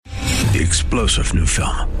The explosive new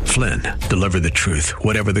film, Flynn, deliver the truth,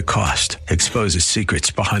 whatever the cost, exposes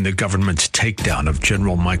secrets behind the government's takedown of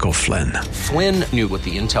General Michael Flynn. Flynn knew what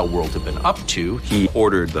the intel world had been up to. He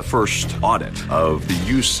ordered the first audit of the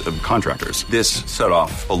use of contractors. This set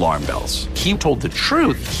off alarm bells. He told the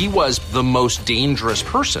truth. He was the most dangerous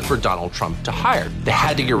person for Donald Trump to hire. They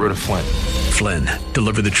had to get rid of Flynn. Flynn,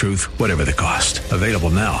 deliver the truth, whatever the cost. Available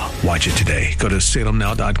now. Watch it today. Go to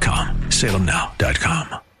salemnow.com.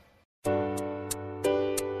 salemnow.com.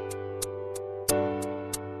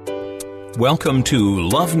 Welcome to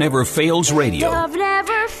Love Never Fails Radio. Love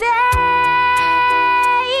never fails.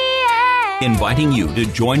 Inviting you to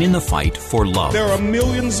join in the fight for love. There are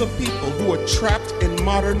millions of people who are trapped in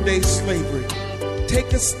modern-day slavery.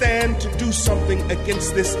 Take a stand to do something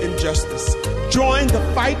against this injustice. Join the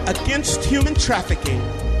fight against human trafficking.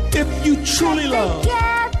 If you truly love,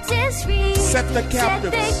 set the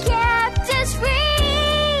captives free.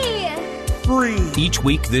 Each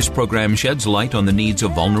week, this program sheds light on the needs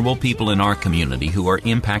of vulnerable people in our community who are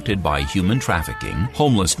impacted by human trafficking,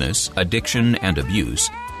 homelessness, addiction, and abuse,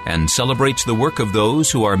 and celebrates the work of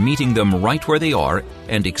those who are meeting them right where they are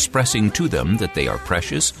and expressing to them that they are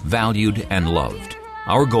precious, valued, and loved.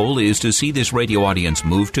 Our goal is to see this radio audience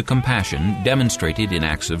move to compassion demonstrated in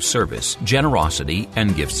acts of service, generosity,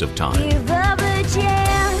 and gifts of time. Give up a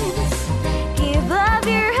chance. Give up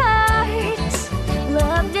your heart.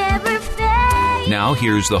 Love never fails. Now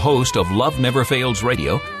here's the host of Love Never Fails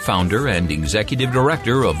Radio, founder and executive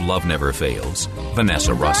director of Love Never Fails,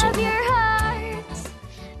 Vanessa Russell.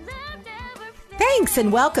 Thanks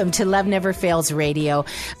and welcome to Love Never Fails Radio.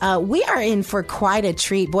 We are in for quite a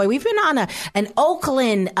treat. Boy, we've been on an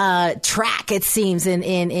Oakland track, it seems, in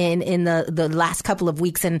the last couple of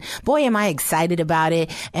weeks. And boy, am I excited about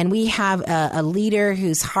it. And we have a leader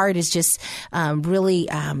whose heart is just really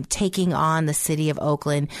taking on the city of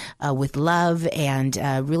Oakland with love and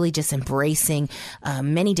really just embracing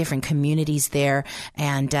many different communities there.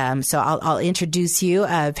 And so I'll introduce you,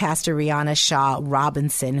 Pastor Rihanna Shaw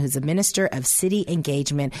Robinson, who's a minister of city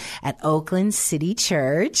engagement at Oakland City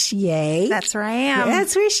Church. Yay. That's where I am.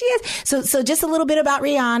 That's where she is. So just a little bit about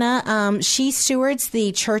Rihanna. She stewards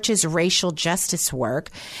the church's racial justice work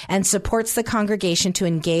and supports the congregation to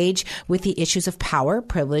engage with the issues of power,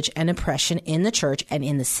 privilege, and oppression in the church and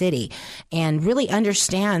in the city, and really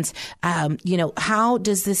understands, how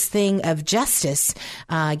does this thing of justice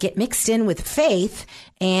get mixed in with faith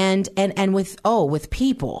and with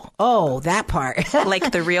people. Oh, that part.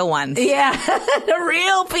 Like the real ones. Yeah, the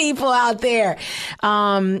real people out there.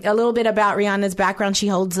 A little bit about Rihanna's background. She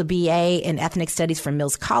holds a BA in Ethnic Studies from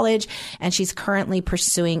Mills College, and she's currently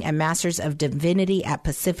pursuing a Master's of Divinity at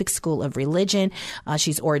Pacific School of Religion.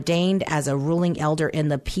 She's ordained as a ruling elder in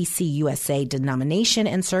the PCUSA denomination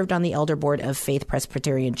and served on the elder board of Faith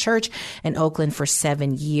Presbyterian Church in Oakland for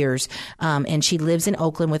 7 years. And she lives in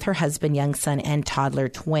Oakland with her husband, young son, and toddler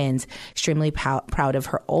twins. Extremely proud of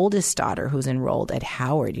her oldest daughter, who's enrolled at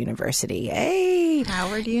Howard University. Hey,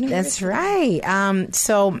 Howard University. That's right.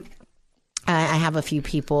 So I have a few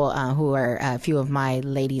people who are a few of my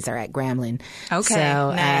ladies are at Grambling. Okay,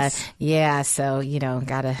 so, nice. Yeah, so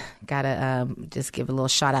gotta just give a little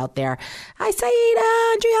shout out there. Hi, Saida,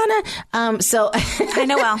 Adriana. I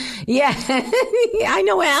know well. Yeah, I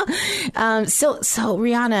know well. So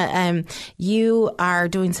Rihanna, you are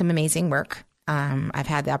doing some amazing work. I've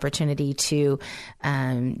had the opportunity to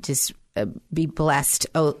just be blessed.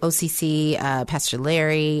 OCC, Pastor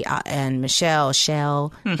Larry, and Michelle,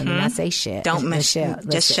 Shell. Mm-hmm. Let me not say Shell. Don't Michelle.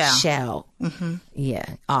 Just Shell. Shell. Mm-hmm. Yeah,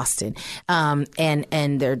 Austin.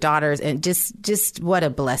 And their daughters, and just what a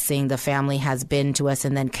blessing the family has been to us,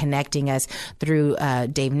 and then connecting us through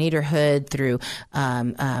Dave Niederhood, through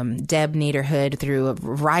Deb Niederhood, through a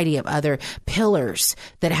variety of other pillars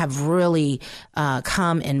that have really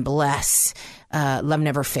come and bless Love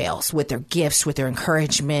Never Fails with their gifts, with their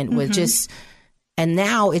encouragement, with just, and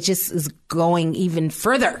now it just is going even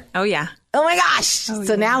further. Oh, yeah. Oh my gosh.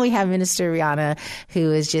 Now we have Minister Rihanna,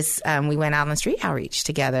 who is just, we went out on the street outreach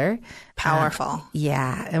together. Powerful.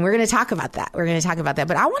 Yeah. And we're going to talk about that. But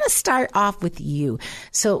I want to start off with you.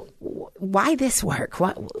 So why this work?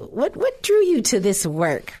 What drew you to this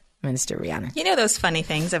work, Minister Rihanna? You know those funny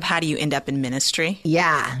things of how do you end up in ministry?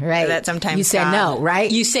 Yeah, right. That sometimes you said no,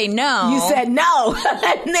 right? You say no. You said no.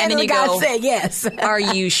 and then you God said yes. Are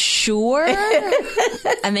you sure?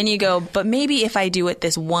 And then you go, but maybe if I do it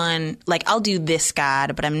this one, like I'll do this,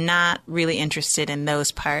 God, but I'm not really interested in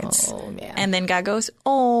those parts. Oh, man. And then God goes,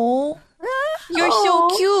 oh, you're so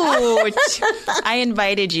cute. I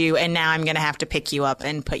invited you, and now I'm going to have to pick you up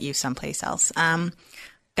and put you someplace else.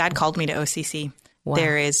 God called me to OCC. Wow.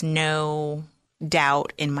 There is no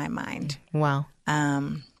doubt in my mind. Wow.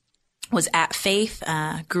 Was at Faith,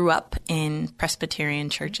 grew up in Presbyterian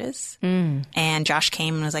churches. And Josh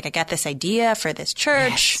came and was like, I got this idea for this church.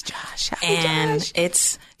 Yes, Josh. Hi, And Josh.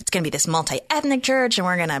 it's going to be this multi-ethnic church, and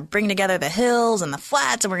we're going to bring together the hills and the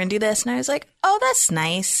flats, and we're going to do this. And I was like, oh, that's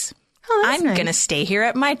nice. I'm nice. going to stay here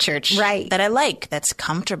at my church that I like, that's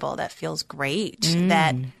comfortable, that feels great,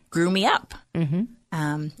 that grew me up. And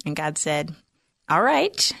God said, all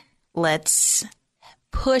right, let's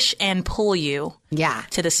push and pull you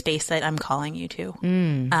to the space that I'm calling you to.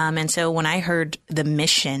 And so when I heard the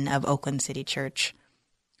mission of Oakland City Church,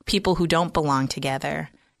 people who don't belong together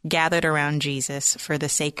gathered around Jesus for the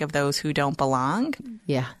sake of those who don't belong.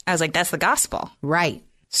 Yeah. I was like, that's the gospel. Right.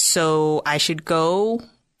 So I should go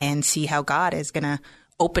and see how God is going to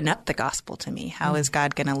open up the gospel to me. How is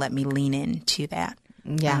God going to let me lean into that?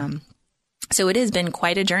 Yeah. So it has been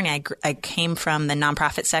quite a journey. I came from the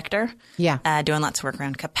nonprofit sector, doing lots of work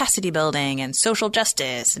around capacity building and social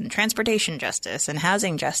justice and transportation justice and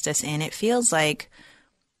housing justice. And it feels like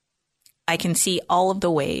I can see all of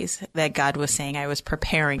the ways that God was saying I was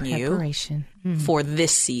preparing you for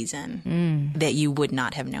this season that you would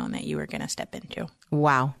not have known that you were going to step into.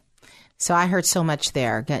 Wow. So I heard so much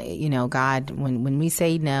there. You know, God, when we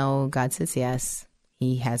say no, God says yes.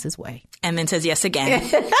 He has his way. And then says yes again.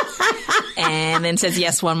 And then says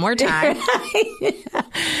yes one more time.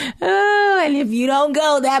 Oh, and if you don't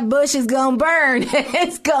go, that bush is going to burn.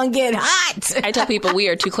 It's going to get hot. I tell people we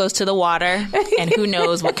are too close to the water, and who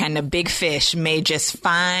knows what kind of big fish may just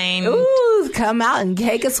find. Ooh, come out and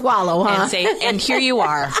take a swallow, huh? And say, and here you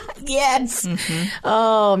are. Yes.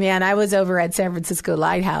 Oh, man. I was over at San Francisco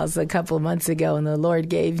Lighthouse a couple of months ago, and the Lord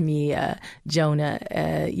gave me Jonah,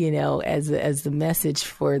 as the message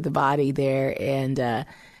for the body there. And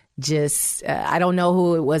I don't know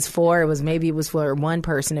who it was for. Maybe it was for one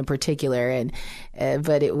person in particular. And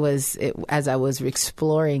but as I was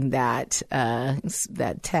exploring that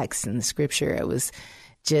text in the scripture, it was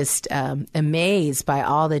just amazed by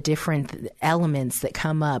all the different elements that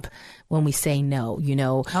come up when we say no,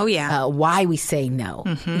 why we say no,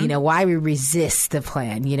 why we resist the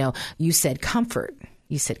plan. You said comfort.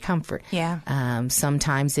 Yeah.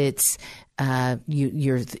 Sometimes it's, I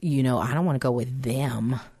don't want to go with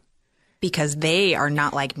them. Because they are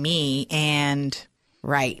not like me. And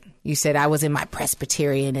right. You said I was in my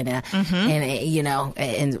Presbyterian and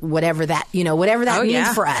whatever that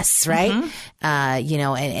means for us. Right.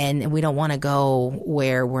 And we don't want to go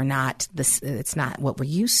where we're not it's not what we're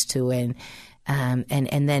used to. And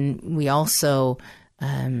then we also,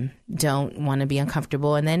 don't want to be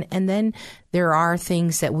uncomfortable. And then there are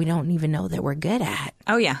things that we don't even know that we're good at.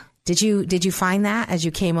 Oh yeah. Did you find that as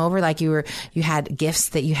you came over, like you had gifts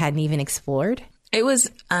that you hadn't even explored? It was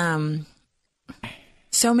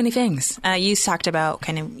so many things. You talked about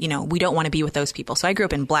kind of, we don't want to be with those people. So I grew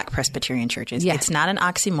up in Black Presbyterian churches. Yeah. It's not an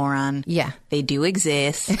oxymoron. Yeah. They do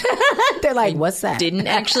exist. They're like, what's that? Didn't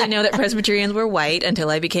actually know that Presbyterians were white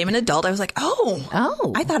until I became an adult. I was like,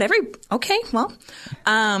 oh. I thought okay, well.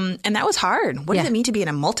 And that was hard. What does it mean to be in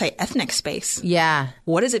a multi-ethnic space? Yeah.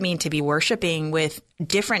 What does it mean to be worshiping with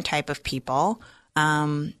different type of people?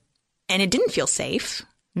 And it didn't feel safe.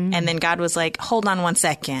 And then God was like, hold on one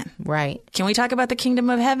second. Right. Can we talk about the kingdom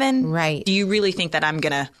of heaven? Right. Do you really think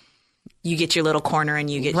that you get your little corner and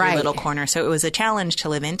you get your little corner? So it was a challenge to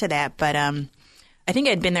live into that. But I think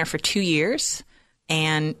I'd been there for 2 years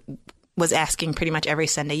and was asking pretty much every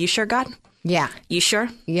Sunday, you sure, God? Yeah. You sure?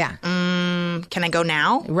 Yeah. Can I go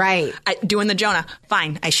now? Right. Doing the Jonah.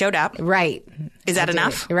 Fine. I showed up. Right. Is that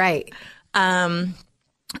enough? Right. And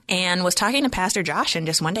was talking to Pastor Josh, and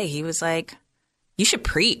just one day he was like, you should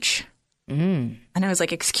preach. And I was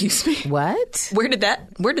like, excuse me? What? Where did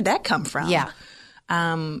that come from? Yeah.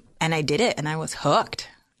 And I did it, and I was hooked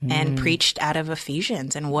and preached out of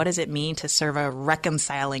Ephesians. And what does it mean to serve a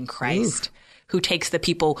reconciling Christ who takes the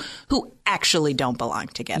people who actually don't belong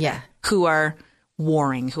together, who are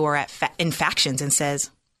warring, who are in factions, and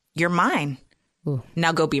says, you're mine.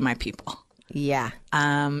 Now go be my people. Yeah.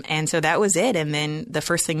 And so that was it. And then the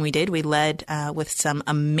first thing we did, we led with some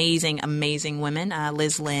amazing, amazing women,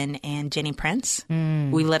 Liz Lynn and Jenny Prince.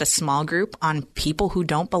 We led a small group on people who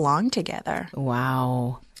don't belong together.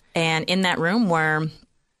 Wow. And in that room were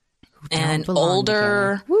an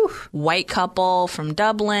older white couple from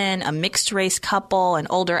Dublin, a mixed race couple, an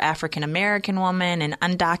older African-American woman, an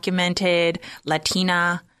undocumented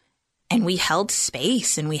Latina. And we held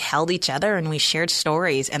space and we held each other and we shared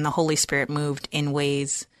stories, and the Holy Spirit moved in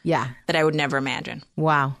ways that I would never imagine.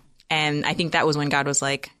 Wow. And I think that was when God was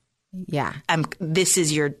like, this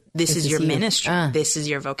is your ministry. This is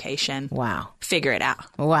your vocation. Wow. Figure it out.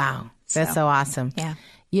 Wow. That's so awesome. Yeah.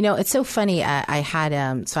 You know, it's so funny. I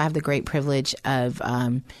had so I have the great privilege of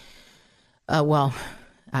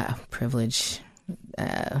privilege,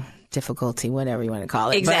 difficulty, whatever you want to call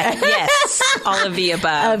it. Exactly. Yes. All of the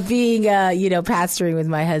above. Of being, pastoring with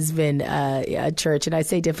my husband a church. And I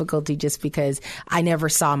say difficulty just because I never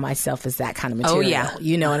saw myself as that kind of material. Oh, yeah.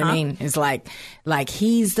 You know what I mean? It's like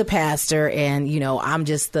he's the pastor and, I'm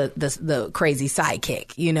just the crazy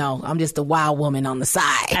sidekick. I'm just the wild woman on the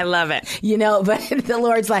side. I love it. But the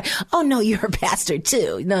Lord's like, oh, no, you're a pastor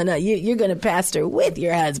too. No, you're going to pastor with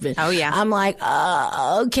your husband. Oh, yeah. I'm like,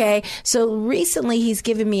 okay. So recently he's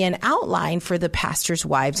given me an outline for the pastors'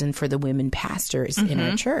 wives and for the women pastors in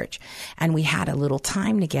our church. And we had a little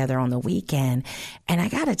time together on the weekend. And I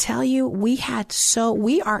got to tell you, we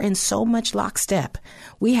are in so much lockstep.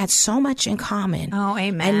 We had so much in common. Oh,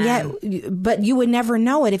 amen. And yet, but you would never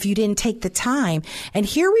know it if you didn't take the time. And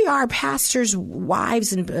here we are, pastors'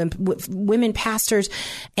 wives and women pastors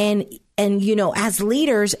and, as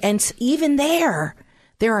leaders. And even there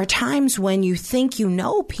are times when you think you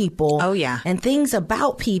know people and things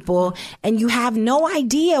about people and you have no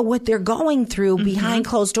idea what they're going through behind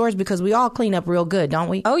closed doors because we all clean up real good, don't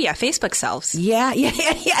we? Oh, yeah. Facebook selves. Yeah.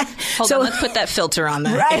 Hold on. Let's put that filter on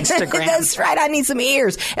the Instagram. That's right. I need some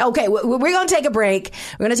ears. Okay. We're going to take a break.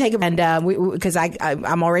 We're going to take because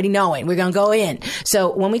I'm already knowing we're going to go in.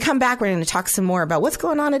 So when we come back, we're going to talk some more about what's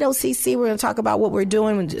going on at OCC. We're going to talk about what we're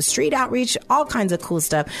doing with street outreach, all kinds of cool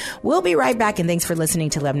stuff. We'll be right back. And thanks for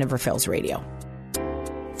listening to Love Never Fails Radio.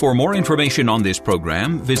 For more information on this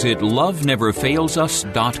program, visit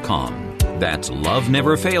loveneverfailsus.com. That's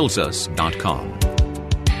loveneverfailsus.com.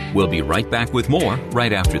 We'll be right back with more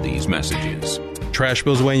right after these messages. Trash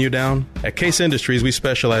bills weighing you down? At Case Industries, we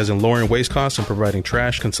specialize in lowering waste costs and providing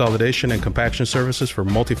trash consolidation and compaction services for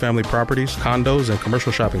multifamily properties, condos, and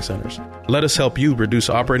commercial shopping centers. Let us help you reduce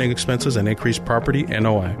operating expenses and increase property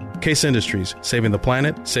NOI. Case Industries, saving the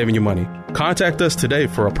planet, saving you money. Contact us today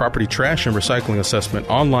for a property trash and recycling assessment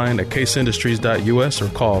online at caseindustries.us or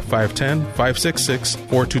call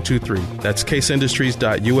 510-566-4223. That's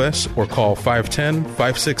caseindustries.us or call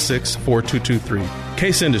 510-566-4223.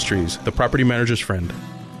 Case Industries, the property manager's friend.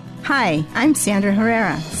 Hi, I'm Sandra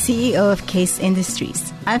Herrera, CEO of Case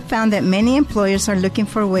Industries. I've found that many employers are looking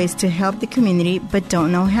for ways to help the community but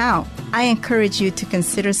don't know how. I encourage you to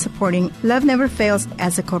consider supporting Love Never Fails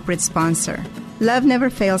as a corporate sponsor. Love Never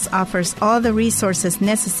Fails offers all the resources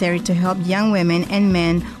necessary to help young women and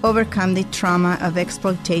men overcome the trauma of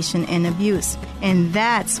exploitation and abuse. And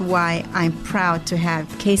that's why I'm proud to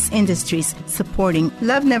have Case Industries supporting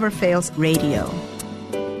Love Never Fails Radio.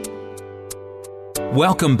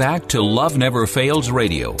 Welcome back to Love Never Fails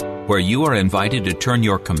Radio, where you are invited to turn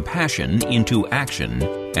your compassion into action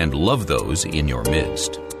and love those in your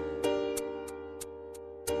midst.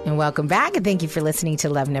 And welcome back, and thank you for listening to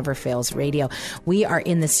Love Never Fails Radio. We are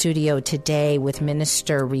in the studio today with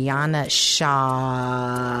Minister Rihanna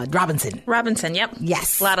Shaw Robinson. Robinson, yep.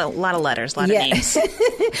 Yes. A lot of letters, a lot of names.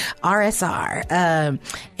 RSR.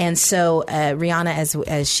 And so Rihanna,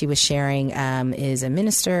 as she was sharing, is a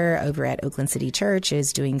minister over at Oakland City Church,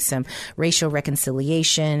 is doing some racial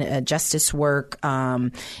reconciliation, justice work,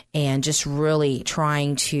 and just really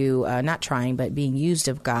trying to, but being used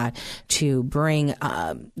of God to bring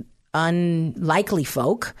unlikely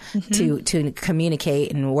folk to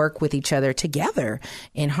communicate and work with each other together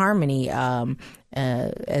in harmony,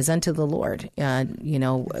 as unto the Lord,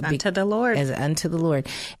 unto the Lord. As unto the Lord.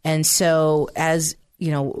 And so as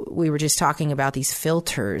we were just talking about these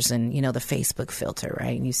filters and, the Facebook filter,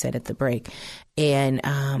 right? And you said at the break. And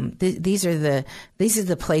these are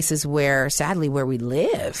the places where, sadly, where we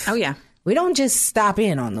live. Oh, yeah. We don't just stop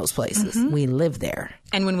in on those places. We live there.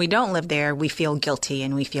 And when we don't live there, we feel guilty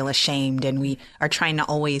and we feel ashamed and we are trying to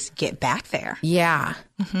always get back there. Yeah.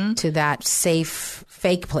 To that safe,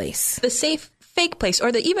 fake place. The safe, fake place, or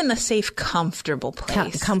even the safe, comfortable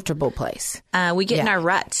place. Comfortable place. We get in our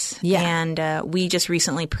ruts. Yeah. And we just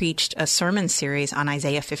recently preached a sermon series on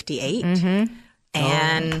Isaiah 58.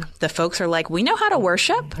 And the folks are like, we know how to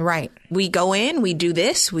worship. Right. We go in, we do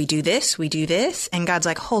this, we do this, we do this. And God's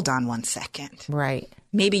like, hold on one second. Right.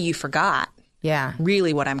 Maybe you forgot. Yeah.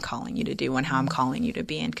 Really what I'm calling you to do and how I'm calling you to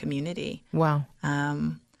be in community. Wow.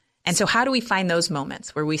 And so how do we find those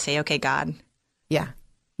moments where we say, okay, God. Yeah.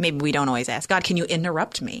 Maybe we don't always ask, God, can you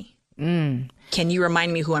interrupt me? Can you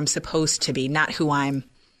remind me who I'm supposed to be, not who I'm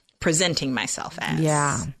presenting myself as?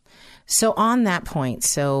 Yeah. So on that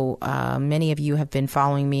point, many of you have been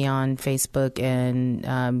following me on Facebook and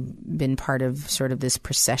been part of sort of this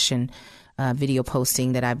procession video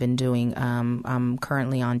posting that I've been doing. I'm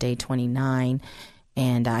currently on day 29.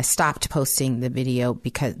 And I stopped posting the video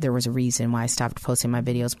because there was a reason why I stopped posting my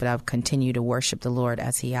videos, but I've continued to worship the Lord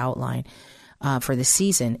as he outlined for the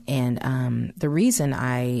season. And the reason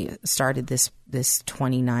I started this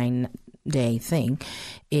 29-day thing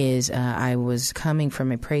is I was coming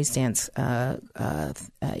from a praise dance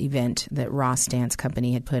event that Ross Dance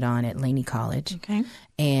Company had put on at Laney College. Okay.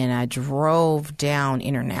 And I drove down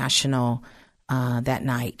International that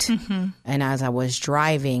night. And as I was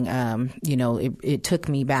driving, it took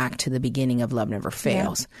me back to the beginning of Love Never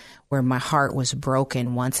Fails, where my heart was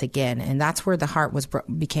broken once again. And that's where the heart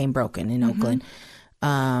became broken in Oakland.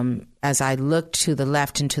 As I looked to the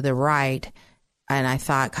left and to the right, and I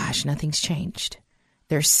thought, gosh, nothing's changed.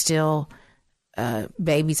 There's still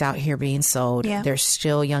babies out here being sold. Yeah. There's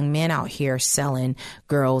still young men out here selling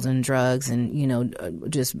girls and drugs and,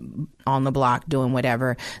 just on the block doing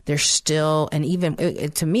whatever. There's still, and even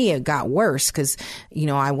to me, it got worse because,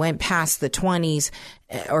 I went past the 20s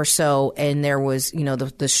or so and there was,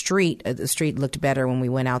 the street looked better when we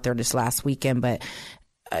went out there this last weekend, but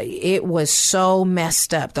it was so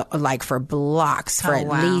messed up, for blocks, for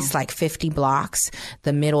least 50 blocks.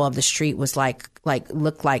 The middle of the street was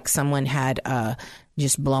looked like someone had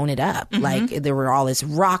just blown it up. Like there were all this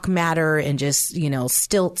rock matter and just,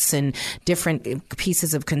 stilts and different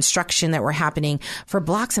pieces of construction that were happening for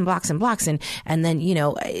blocks and blocks and blocks. And then,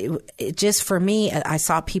 it just for me, I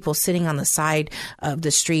saw people sitting on the side of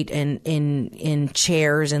the street and in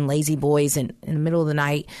chairs and lazy boys in the middle of the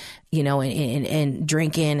night, and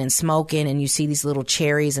drinking and smoking, and you see these little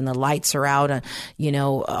cherries and the lights are out,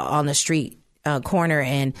 on the street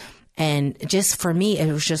corner. And just for me, it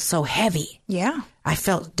was just so heavy. Yeah. I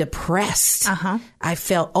felt depressed. I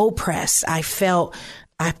felt oppressed. I felt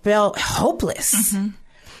hopeless.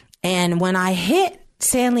 And when I hit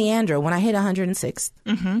San Leandro, when I hit 106th,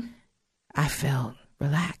 I felt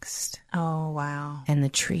relaxed. Oh, wow. And the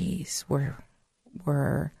trees were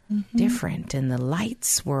different and the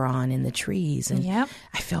lights were on in the trees and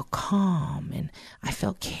I felt calm and I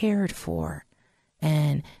felt cared for.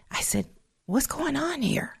 And I said, what's going on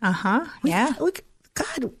here?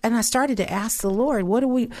 God. And I started to ask the Lord,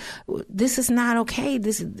 this is not okay.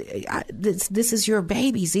 This is your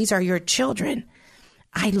babies. These are your children.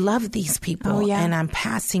 I love these people and I'm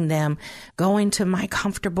passing them, going to my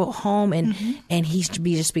comfortable home and he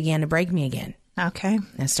just began to break me again. Okay.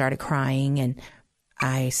 And started crying and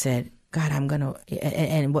I said, God, I'm going to,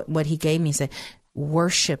 and what he gave me, said,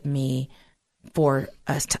 worship me for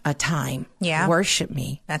a time. Yeah. Worship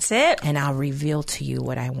me. That's it. And I'll reveal to you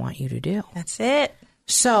what I want you to do. That's it.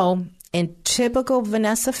 So in typical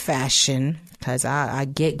Vanessa fashion, because I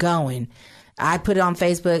get going, I put it on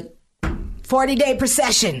Facebook, 40-day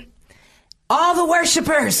procession. All the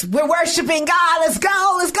worshipers, we're worshiping God. Let's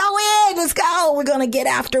go in. Let's go. We're going to get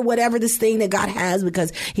after whatever this thing that God has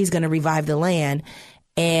because he's going to revive the land.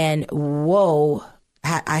 And whoa,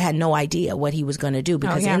 I had no idea what he was going to do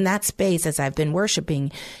because in that space, as I've been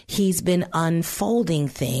worshiping, he's been unfolding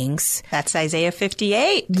things. That's Isaiah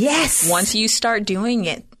 58. Yes. Once you start doing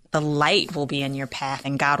it, the light will be in your path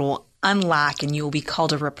and God will unlock and you will be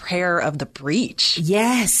called a repairer of the breach.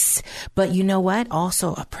 Yes. But you know what?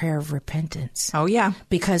 Also a prayer of repentance. Oh, yeah.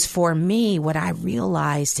 Because for me, what I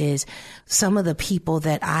realized is some of the people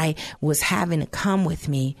that I was having to come with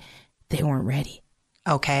me, they weren't ready.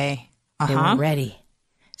 Okay. They weren't ready.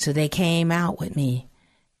 So they came out with me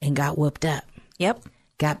and got whooped up. Yep.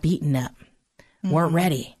 Got beaten up. Weren't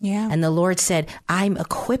ready. Yeah. And the Lord said, I'm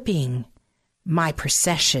equipping my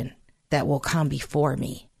procession that will come before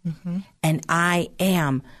me. And I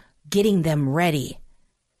am getting them ready.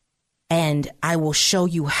 And I will show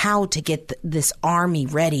you how to get this army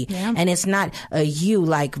ready. Yeah. And it's not a you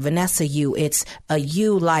like Vanessa you. It's a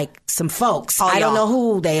you like some folks. I don't know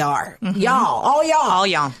who they are. Y'all. All y'all. All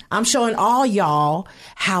y'all. I'm showing all y'all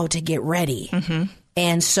how to get ready.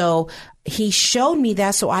 And so he showed me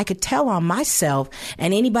that so I could tell on myself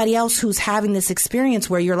and anybody else who's having this experience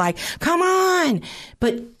where you're like, come on.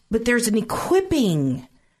 But there's an equipping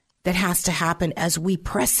that has to happen as we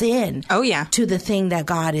press in to the thing that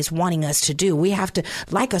God is wanting us to do. We have to,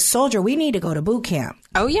 like a soldier, we need to go to boot camp.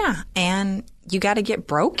 Oh, yeah. And you got to get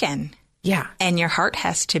broken. Yeah. And your heart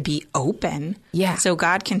has to be open. Yeah. So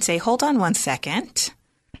God can say, hold on one second.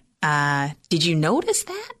 Did you notice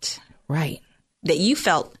that? Right. That you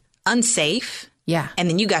felt unsafe. Yeah. And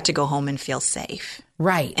then you got to go home and feel safe.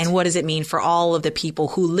 Right. And what does it mean for all of the people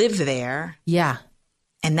who live there? Yeah.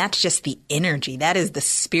 And that's just the energy. That is the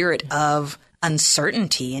spirit of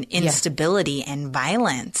uncertainty and instability and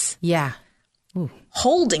violence. Yeah.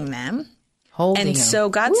 Holding them. Holding and them. So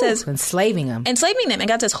God says... Enslaving them. Enslaving them. And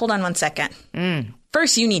God says, hold on one second.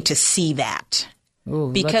 First, you need to see that.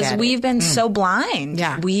 Ooh, because we've been so blind.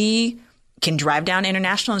 Yeah. We can drive down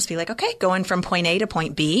International and just be like, okay, going from point A to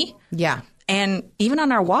point B. Yeah. And even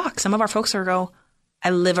on our walk, some of our folks will go, I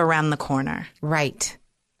live around the corner. Right.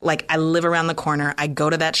 Like, I live around the corner. I go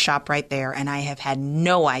to that shop right there, and I have had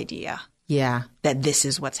no idea that this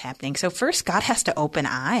is what's happening. So first, God has to open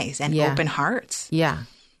eyes and open hearts. Yeah.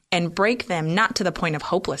 And break them, not to the point of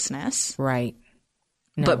hopelessness. Right.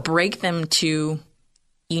 No. But break them to,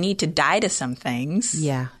 you need to die to some things.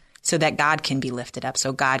 Yeah. So that God can be lifted up,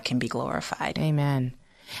 so God can be glorified. Amen.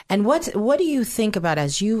 And what do you think about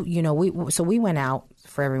as we went out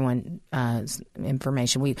for everyone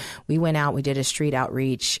information. We went out, we did a street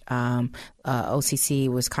outreach. OCC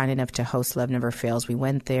was kind enough to host Love Never Fails. We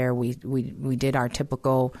went there. We did our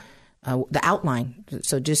typical the outline.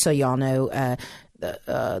 So just so y'all know,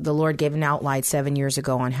 the Lord gave an outline 7 years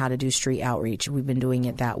ago on how to do street outreach. We've been doing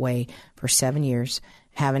it that way for 7 years.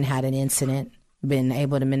 Haven't had an incident. Been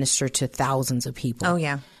able to minister to thousands of people. Oh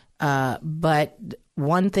yeah. But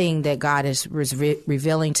one thing that God is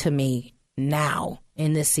revealing to me now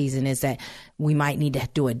in this season is that we might need to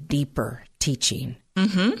do a deeper teaching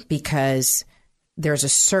because there's a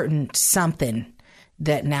certain something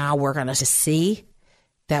that now we're going to see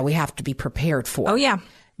that we have to be prepared for. Oh yeah.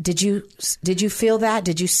 Did you feel that?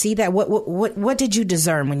 Did you see that? What did you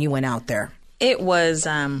discern when you went out there? It was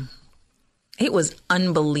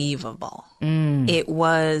unbelievable. It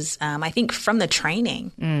was, I think, from the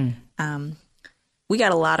training. We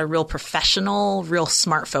got a lot of real professional, real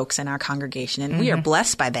smart folks in our congregation, and we are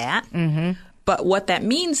blessed by that. But what that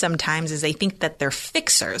means sometimes is they think that they're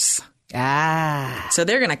fixers. So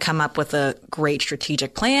they're going to come up with a great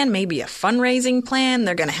strategic plan, maybe a fundraising plan.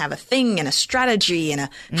 They're going to have a thing and a strategy and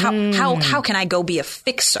how can I go be a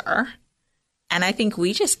fixer? And I think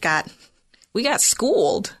we got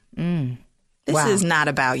schooled. This is not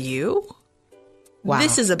about you. Wow.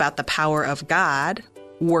 This is about the power of God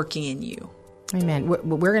working in you. Amen.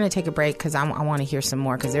 We're going to take a break because I want to hear some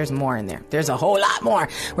more because there's more in there. There's a whole lot more.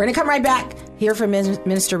 We're going to come right back. Hear from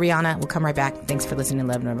Minister Rihanna. We'll come right back. Thanks for listening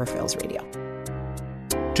to Love Never Fails Radio.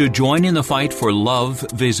 To join in the fight for love,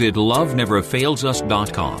 visit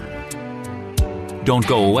loveneverfailsus.com. Don't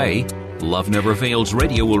go away. Love Never Fails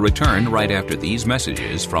Radio will return right after these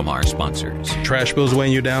messages from our sponsors. Trash bills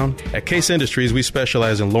weighing you down? At Case Industries, we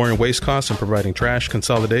specialize in lowering waste costs and providing trash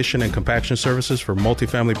consolidation and compaction services for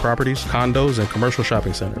multifamily properties, condos, and commercial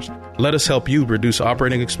shopping centers. Let us help you reduce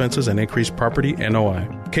operating expenses and increase property NOI.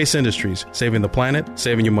 Case Industries, saving the planet,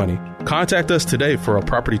 saving you money. Contact us today for a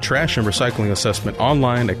property trash and recycling assessment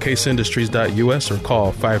online at caseindustries.us or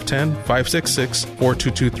call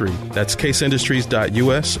 510-566-4223. That's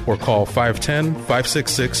caseindustries.us or call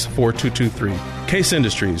 510-566-4223. Case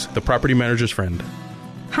Industries, the property manager's friend.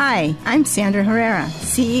 Hi, I'm Sandra Herrera,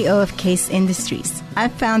 CEO of Case Industries.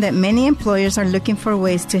 I've found that many employers are looking for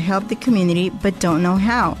ways to help the community but don't know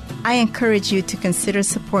how. I encourage you to consider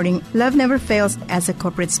supporting Love Never Fails as a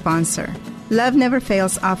corporate sponsor. Love Never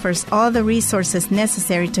Fails offers all the resources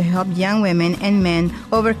necessary to help young women and men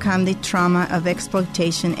overcome the trauma of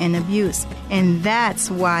exploitation and abuse. And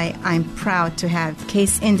that's why I'm proud to have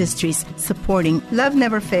Case Industries supporting Love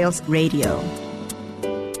Never Fails Radio.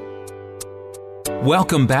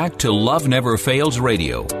 Welcome back to Love Never Fails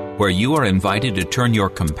Radio, where you are invited to turn your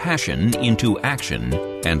compassion into action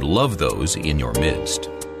and love those in your midst.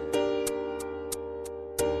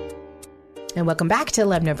 And welcome back to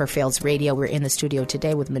Love Never Fails Radio. We're in the studio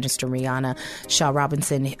today with Minister Rihanna Shaw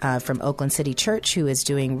Robinson from Oakland City Church, who is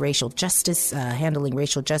doing racial justice, handling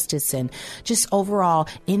racial justice, and just overall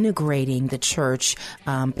integrating the church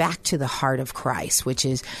back to the heart of Christ, which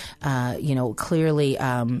is, clearly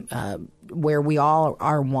where we all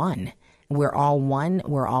are one. We're all one.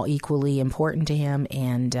 We're all equally important to Him,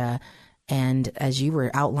 and as you were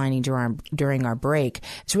outlining during our break,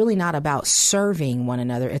 it's really not about serving one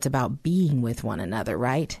another. It's about being with one another,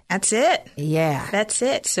 right? That's it. Yeah. That's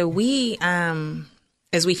it. So we,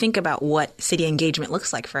 as we think about what city engagement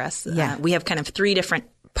looks like for us, we have kind of three different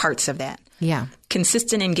parts of that. Yeah.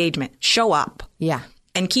 Consistent engagement. Show up. Yeah.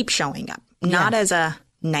 And keep showing up. Not as a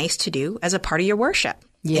nice to do, as a part of your worship.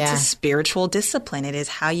 Yeah. It's a spiritual discipline. It is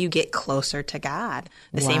how you get closer to God.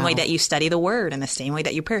 The same way that you study the Word and the same way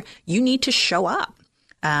that you pray. You need to show up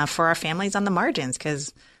for our families on the margins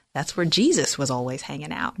because that's where Jesus was always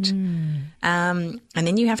hanging out. And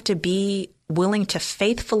then you have to be willing to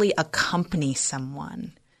faithfully accompany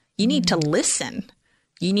someone. You need to listen.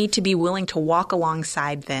 You need to be willing to walk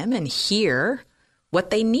alongside them and hear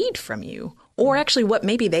what they need from you or actually what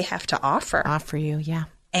maybe they have to offer. Offer you, yeah.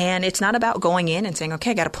 And it's not about going in and saying,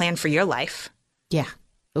 okay, I got a plan for your life. Yeah.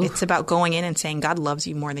 Oof. It's about going in and saying, God loves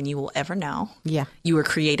you more than you will ever know. Yeah. You were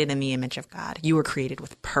created in the image of God. You were created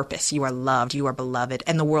with purpose. You are loved. You are beloved.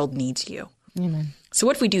 And the world needs you. Amen. So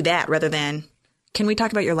what if we do that rather than, can we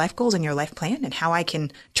talk about your life goals and your life plan and how I can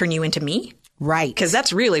turn you into me? Right. Because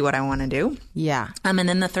that's really what I want to do. Yeah. And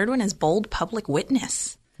then the third one is bold public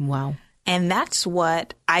witness. Wow. And that's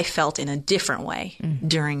what I felt in a different way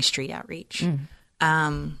during street outreach.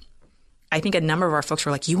 I think a number of our folks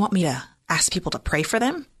were like, you want me to ask people to pray for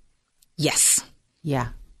them? Yes. Yeah.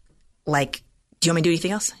 Like, do you want me to do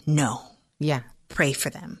anything else? No. Yeah. Pray for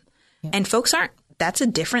them. Yeah. And folks that's a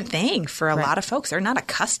different thing for a lot of folks. They're not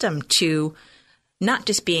accustomed to not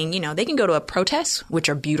just being, they can go to a protest, which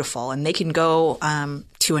are beautiful, and they can go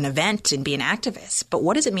to an event and be an activist. But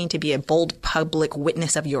what does it mean to be a bold public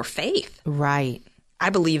witness of your faith? Right.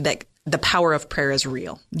 I believe that the power of prayer is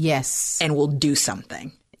real. Yes. And will do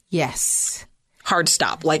something. Yes. Hard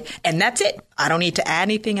stop. And that's it. I don't need to add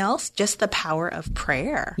anything else. Just the power of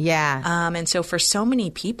prayer. Yeah. And so for so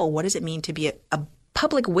many people, what does it mean to be a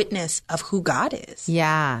public witness of who God is?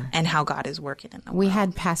 Yeah. And how God is working in the world? We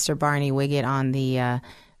had Pastor Barney Wiggett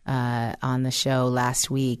on the show last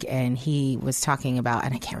week, and he was talking about,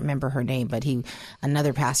 and I can't remember her name, but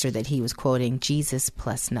another pastor that he was quoting, Jesus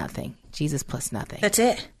plus nothing. Jesus plus nothing. That's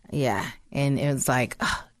it. Yeah. And it was like,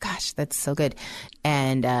 oh gosh, that's so good.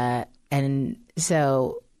 And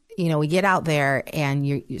so, we get out there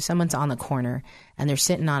and someone's on the corner and they're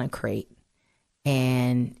sitting on a crate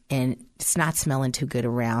and it's not smelling too good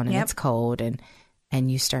around and it's cold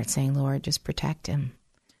and you start saying, Lord, just protect him.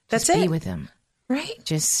 That's just it. Be with him. Right.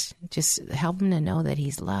 Just help him to know that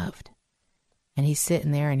he's loved. And he's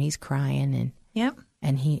sitting there and he's crying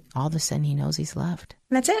and he all of a sudden he knows he's loved.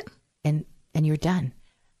 And that's it. And you're done.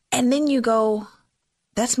 And then you go,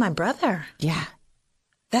 that's my brother. Yeah.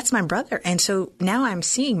 That's my brother. And so now I'm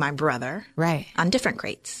seeing my brother. Right. On different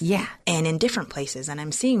crates. Yeah. And in different places. And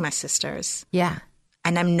I'm seeing my sisters. Yeah.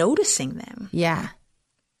 And I'm noticing them. Yeah.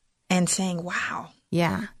 And saying, wow.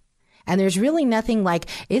 Yeah. And there's really nothing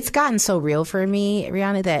it's gotten so real for me,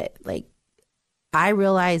 Rihanna, that I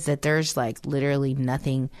realize that there's literally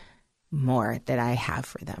nothing more that I have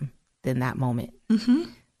for them than that moment. Mm-hmm.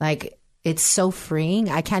 It's so freeing.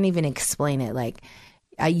 I can't even explain it.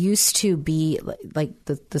 I used to be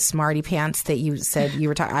the smarty pants that you said you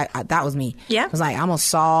were talking. That was me. Yeah. I was like, I'm gonna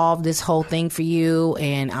solve this whole thing for you,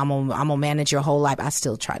 and I'm gonna manage your whole life. I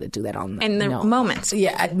still try to do that moments.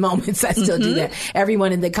 Yeah, at moments I still do that.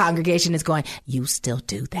 Everyone in the congregation is going, "You still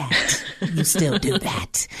do that? You still do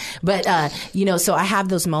that?" But so I have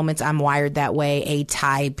those moments. I'm wired that way. A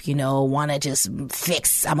type, want to just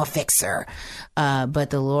fix. I'm a fixer.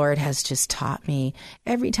 But the Lord has just taught me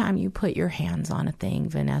every time you put your hands on a thing,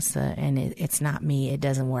 Vanessa, and it's not me, it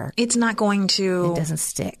doesn't work. It's not going to. It doesn't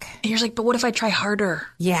stick. And you're like, but what if I try harder?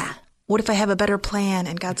 Yeah. What if I have a better plan?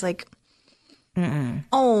 And God's like, mm-mm.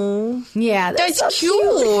 Oh. Yeah, that's so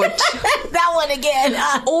cute. That one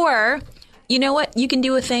again. Or, you know what? You can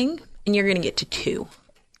do a thing and you're going to get to 2.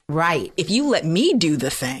 Right. If you let me do the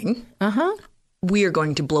thing, we are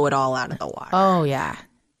going to blow it all out of the water. Oh, yeah.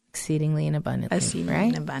 Exceedingly and abundantly,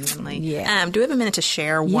 right? Abundantly. Yeah. Do we have a minute to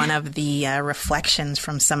share one of the reflections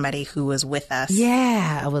from somebody who was with us?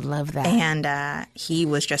 Yeah, I would love that. And he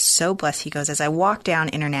was just so blessed. He goes, as I walked down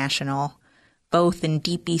International, both in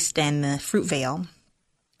Deep East and the Fruitvale,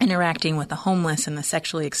 interacting with the homeless and the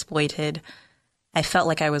sexually exploited, I felt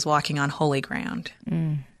like I was walking on holy ground.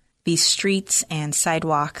 These streets and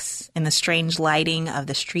sidewalks and the strange lighting of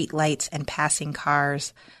the street lights and passing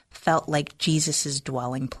cars felt like Jesus'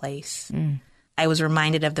 dwelling place. I was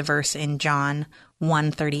reminded of the verse in John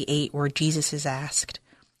 1:38 where Jesus is asked,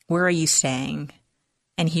 "Where are you staying?"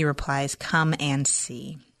 And he replies, "Come and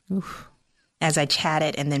see." Oof. As I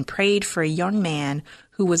chatted and then prayed for a young man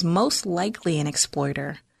who was most likely an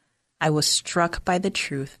exploiter, I was struck by the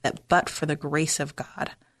truth that but for the grace of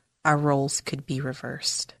God, our roles could be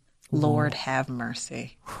reversed. Lord, have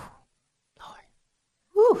mercy. Lord.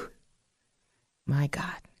 Whew. My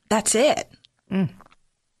God. That's it.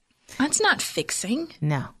 That's not fixing.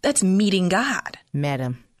 No. That's meeting God. Met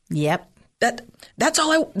him. Yep. That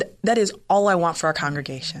is all I want for our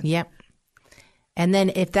congregation. Yep. And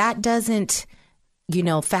then if that doesn't,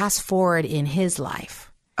 fast forward in his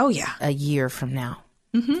life. Oh, yeah. A year from now,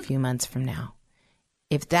 a few months from now,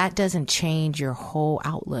 if that doesn't change your whole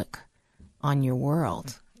outlook on your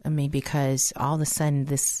world, because all of a sudden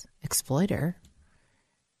this exploiter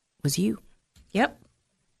was you. Yep.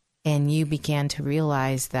 And you began to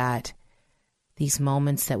realize that these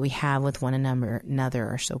moments that we have with one another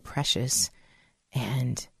are so precious.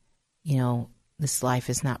 And, this life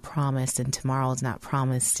is not promised and tomorrow is not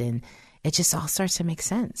promised. And it just all starts to make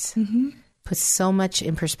sense. Mm-hmm. Puts so much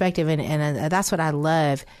in perspective. And that's what I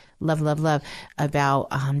love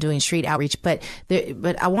about doing street outreach. But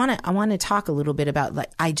I want to talk a little bit about,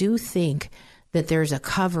 like, I do think that there's a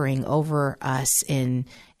covering over us in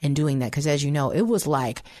doing that. Because as you know, it was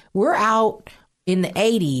like we're out in the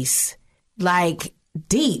 80s, like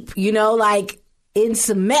deep, like in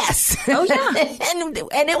some mess. Oh, yeah.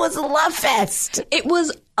 and it was a love fest. It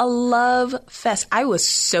was a love fest. I was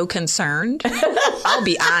so concerned. I'll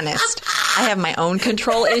be honest. I have my own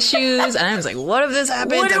control issues. And I was like, what if this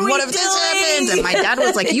happens? What if this happens? And my dad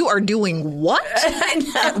was like, you are doing what?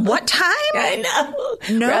 At what time? I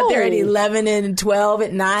know. No. We're out there at 11 and 12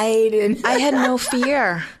 at night. And I had no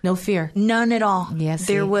fear. No fear. None at all. Yes.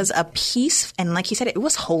 There was a peace. And like he said, it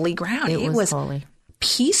was holy ground. It was holy.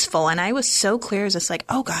 Peaceful. And I was so clear. It's just like,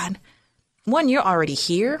 oh, God. One, you're already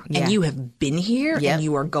here, and you have been here, and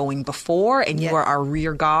you are going before, and you are our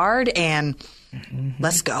rear guard, and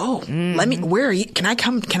let's go. Let me. Where are you? Can I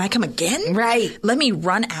come? Can I come again? Right. Let me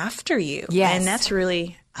run after you. Yes. And that's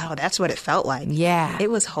really. Oh, that's what it felt like. Yeah. It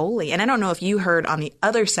was holy. And I don't know if you heard on the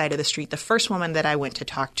other side of the street, the first woman that I went to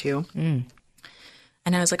talk to. And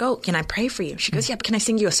I was like, oh, can I pray for you? She goes, yeah, but can I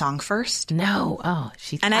sing you a song first? No. Oh,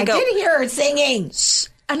 I did hear her singing.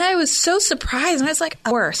 And I was so surprised. And I was like,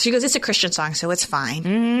 worse. She goes, it's a Christian song, so it's fine.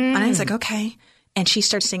 And I was like, okay. And she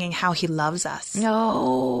starts singing How He Loves Us.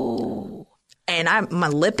 No. And my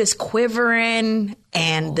lip is quivering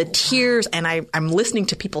and the tears. And I'm listening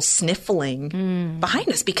to people sniffling behind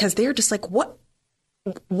us because they're just like, what?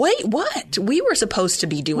 Wait, what? We were supposed to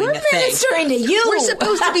be doing a thing. We're ministering to you. We're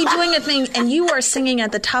supposed to be doing a thing. And you are singing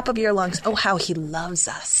at the top of your lungs, oh, how He loves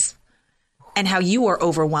us. And how you are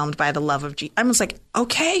overwhelmed by the love of Jesus. I was like,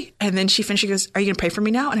 okay. And then she finished. She goes, are you going to pray for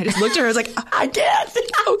me now? And I just looked at her. I was like, I did.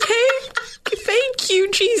 Okay. Thank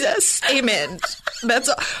you, Jesus. Amen. That's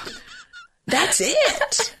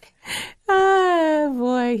it. Oh,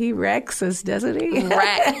 boy. He wrecks us, doesn't he?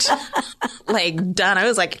 Wrecked. Like, done. I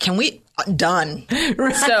was like, can we? Done.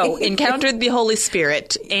 Right. So, encountered the Holy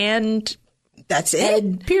Spirit and... That's it.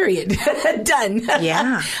 And period. Done.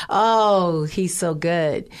 Yeah. Oh, he's so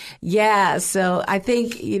good. Yeah. So I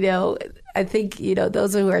think,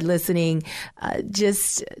 those who are listening,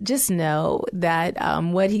 just know that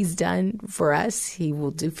what he's done for us, he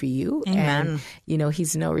will do for you. Amen. And,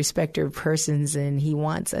 he's no respecter of persons, and he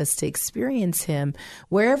wants us to experience him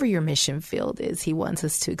wherever your mission field is. He wants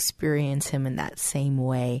us to experience him in that same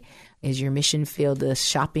way. Is your mission field the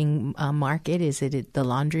shopping market? Is it the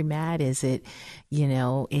laundromat? Is it,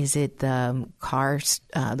 is it the cars,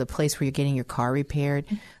 the place where you're getting your car repaired?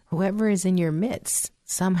 Whoever is in your midst,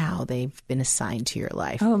 somehow they've been assigned to your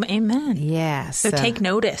life. Oh, amen. Yeah. So take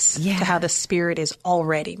notice to how the Spirit is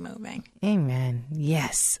already moving. Amen.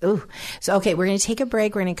 Yes. Ooh. So, okay, we're going to take a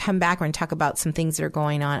break. We're going to come back. We're going to talk about some things that are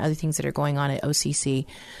going on, other things that are going on at OCC.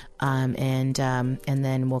 And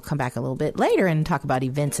then we'll come back a little bit later and talk about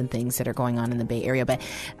events and things that are going on in the Bay Area. But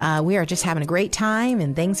we are just having a great time,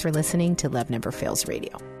 and thanks for listening to Love Never Fails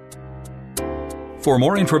Radio. For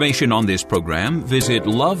more information on this program, visit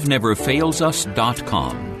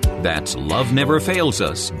loveneverfailsus.com. That's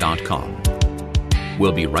loveneverfailsus.com.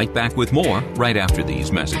 We'll be right back with more right after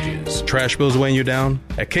these messages. Trash bills weighing you down?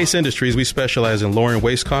 At Case Industries, we specialize in lowering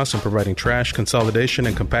waste costs and providing trash consolidation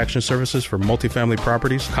and compaction services for multifamily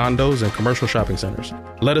properties, condos, and commercial shopping centers.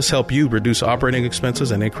 Let us help you reduce operating expenses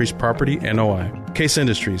and increase property NOI. Case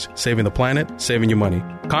Industries, saving the planet, saving you money.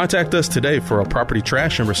 Contact us today for a property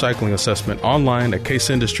trash and recycling assessment online at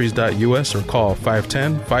caseindustries.us or call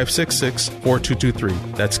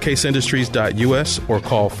 510-566-4223. That's caseindustries.us or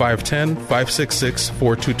call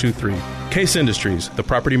 510-566-4223. Case Industries, the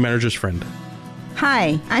property manager's friend.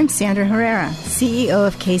 Hi, I'm Sandra Herrera, CEO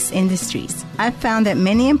of Case Industries. I've found that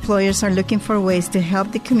many employers are looking for ways to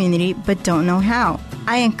help the community but don't know how.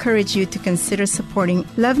 I encourage you to consider supporting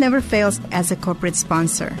Love Never Fails as a corporate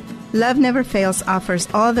sponsor. Love Never Fails offers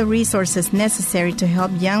all the resources necessary to help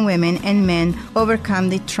young women and men overcome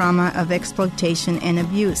the trauma of exploitation and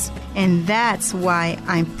abuse. And that's why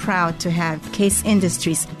I'm proud to have Case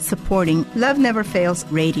Industries supporting Love Never Fails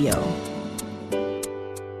Radio.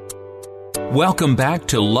 Welcome back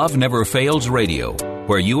to Love Never Fails Radio,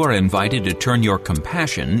 where you are invited to turn your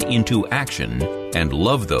compassion into action and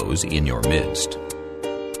love those in your midst.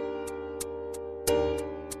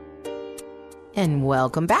 And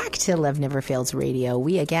welcome back to Love Never Fails Radio.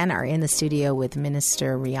 We again are in the studio with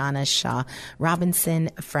Minister Rihanna Shaw Robinson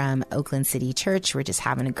from Oakland City Church. We're just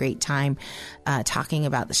having a great time talking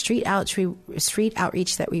about the street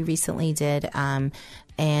outreach that we recently did,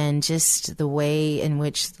 and just the way in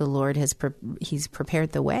which the Lord has He's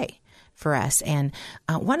prepared the way for us. And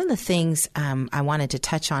one of the things I wanted to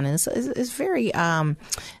touch on is very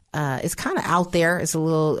it's kind of out there. It's a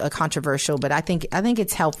little controversial, but I think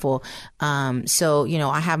it's helpful. So,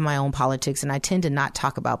 I have my own politics, and I tend to not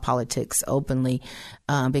talk about politics openly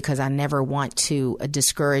because I never want to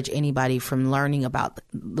discourage anybody from learning about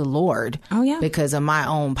the Lord because of my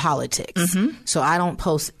own politics. So I don't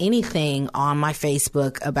post anything on my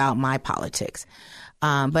Facebook about my politics.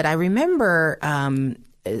 But I remember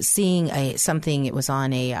seeing something. It was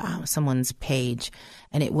on someone's page.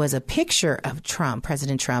 And it was a picture of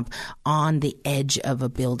President Trump, on the edge of a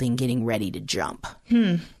building getting ready to jump.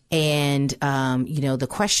 And, the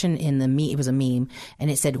question in the meme, it was a meme,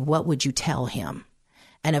 and it said, "What would you tell him?"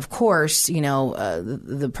 And of course,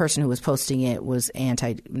 the person who was posting it was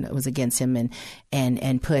against him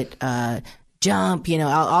and put, jump,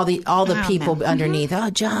 all the people underneath,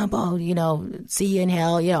 jump, see you in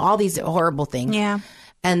hell, all these horrible things. Yeah.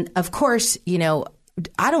 And of course,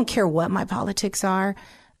 I don't care what my politics are.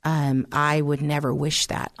 I would never wish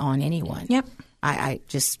that on anyone. Yep. I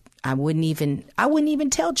wouldn't even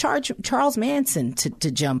tell Charles Manson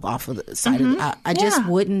to jump off of the side of it. I just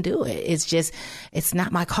wouldn't do it. It's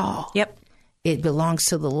not my call. Yep. It belongs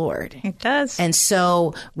to the Lord. It does. And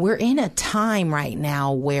so we're in a time right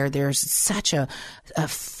now where there's such a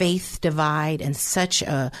faith divide and such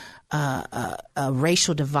a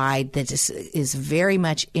racial divide that is very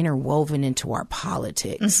much interwoven into our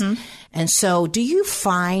politics. And so do you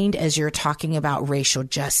find, as you're talking about racial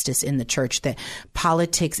justice in the church, that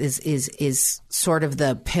politics is sort of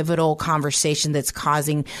the pivotal conversation that's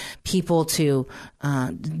causing people to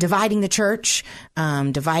dividing the church,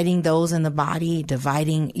 dividing those in the body,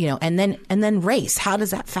 dividing, and then race? How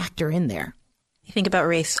does that factor in there? You think about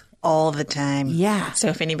race all the time. Yeah. So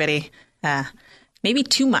if anybody... maybe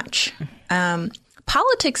too much.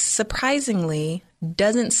 Politics, surprisingly,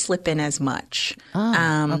 doesn't slip in as much.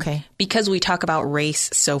 Okay. Because we talk about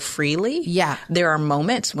race so freely. Yeah. There are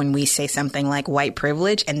moments when we say something like white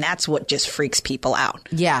privilege, and that's what just freaks people out.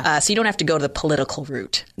 Yeah. So you don't have to go to the political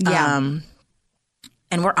route. Yeah.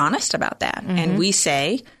 And we're honest about that. And we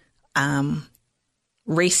say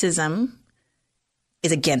racism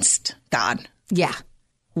is against God. Yeah.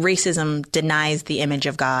 Racism denies the image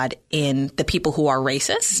of God in the people who are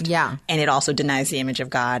racist. Yeah. And it also denies the image of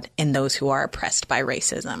God in those who are oppressed by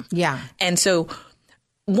racism. Yeah. And so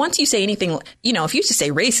once you say anything, if you just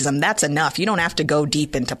say racism, that's enough. You don't have to go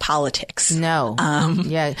deep into politics. No.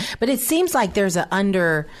 Yeah. But it seems like there's a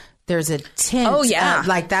tint. Oh, yeah.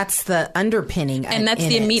 Like that's the underpinning. And that's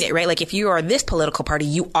the immediate, right? Like if you are this political party,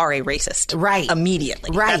 you are a racist. Right.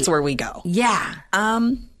 Immediately. Right. That's where we go. Yeah.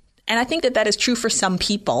 And I think that is true for some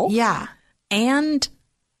people. Yeah. And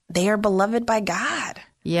they are beloved by God.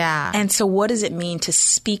 Yeah. And so what does it mean to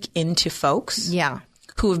speak into folks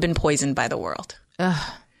who have been poisoned by the world?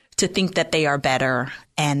 To think that they are better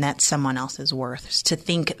and that someone else is worse. To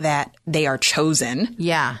think that they are chosen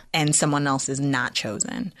and someone else is not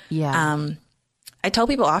chosen. Yeah. I tell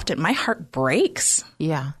people often, my heart breaks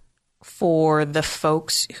for the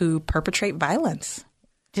folks who perpetrate violence.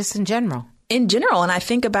 Just in general. In general, and I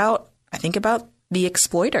think about the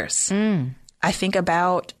exploiters. I think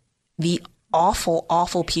about the awful,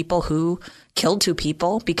 awful people who killed 2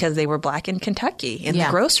 people because they were black in Kentucky in the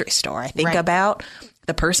grocery store. I think about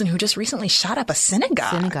the person who just recently shot up a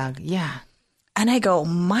synagogue. Yeah. And I go,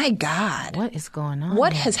 my God. What is going on?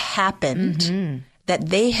 What has happened that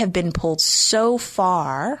they have been pulled so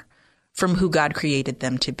far from who God created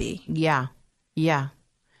them to be? Yeah. Yeah.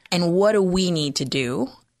 And what do we need to do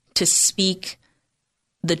to speak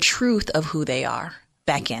the truth of who they are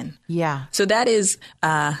back in? Yeah. So that is,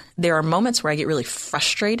 there are moments where I get really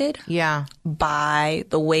frustrated by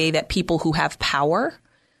the way that people who have power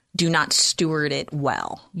do not steward it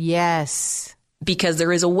well. Yes. Because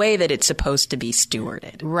there is a way that it's supposed to be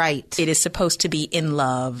stewarded. Right. It is supposed to be in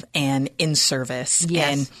love and in service.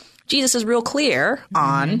 Yes. And Jesus is real clear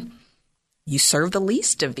on... You serve the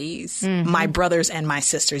least of these, my brothers and my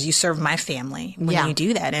sisters. You serve my family when you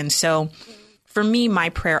do that. And so for me, my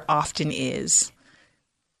prayer often is,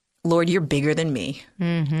 Lord, you're bigger than me.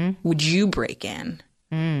 Would you break in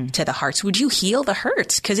to the hearts? Would you heal the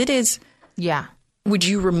hurts? Because it is. Yeah. Would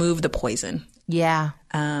you remove the poison? Yeah.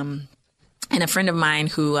 And a friend of mine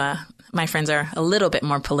who my friends are a little bit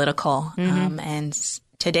more political and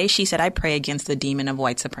today, she said, I pray against the demon of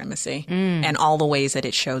white supremacy and all the ways that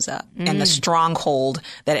it shows up and the stronghold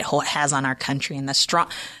that it has on our country and the strong.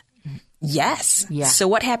 Yes. Yeah. So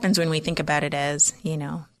what happens when we think about it as,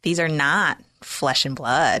 these are not flesh and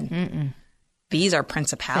blood. These are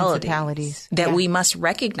principalities that we must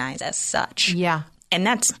recognize as such. Yeah. And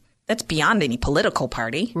that's That's beyond any political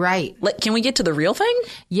party. Right. Can we get to the real thing?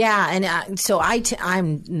 Yeah. And so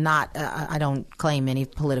I'm not, I don't claim any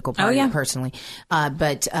political party personally.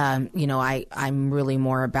 But, I'm really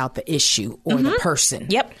more about the issue or the person.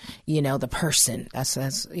 Yep. The person. That's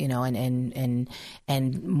and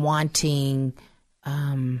wanting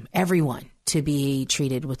everyone to be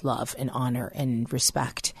treated with love and honor and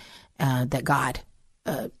respect that God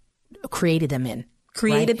created them in.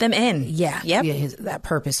 Them in. Yeah. Yep. That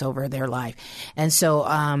purpose over their life. And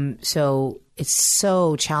so it's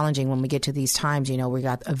so challenging when we get to these times. We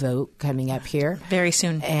got a vote coming up here. Very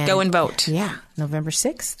soon. Go and vote. Yeah. November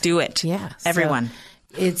 6th. Do it. Yeah. Everyone.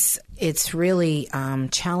 So it's really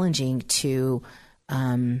challenging to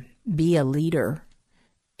be a leader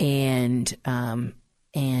and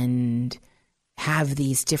have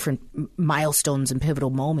these different milestones and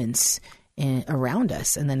pivotal moments around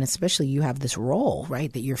us. And then especially you have this role,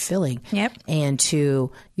 right, that you're filling. Yep. And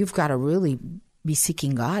you've got to really be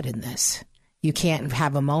seeking God in this. You can't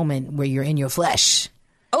have a moment where you're in your flesh.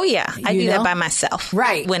 Oh, yeah. I do that by myself.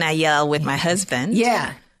 Right. When I yell with my husband.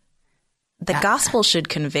 Yeah. The gospel should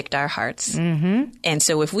convict our hearts. Mm-hmm. And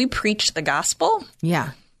so if we preach the gospel.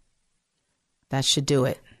 Yeah. That should do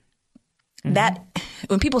it. Mm-hmm. That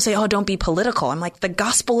when people say, oh, don't be political, I'm like, the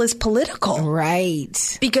gospel is political.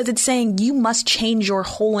 Right. Because it's saying you must change your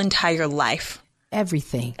whole entire life.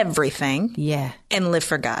 Everything. Yeah. And live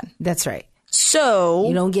for God. That's right. So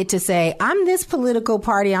you don't get to say, I'm this political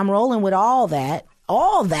party, I'm rolling with all that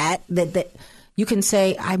you can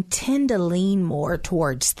say, I tend to lean more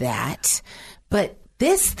towards that. But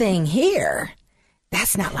this thing here,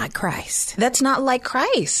 that's not like Christ. That's not like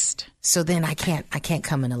Christ. So then I can't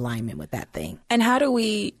come in alignment with that thing. And how do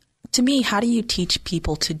you teach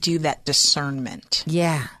people to do that discernment?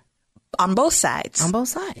 Yeah. On both sides.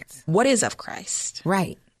 What is of Christ?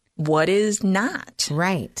 Right. What is not?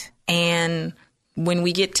 Right. And when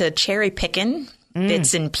we get to cherry picking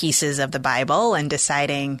bits and pieces of the Bible and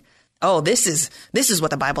deciding, oh, this is what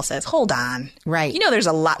the Bible says. Hold on. Right. There's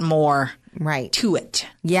a lot more to it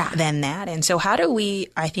than that. And so how do we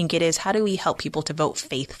help people to vote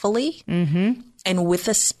faithfully and with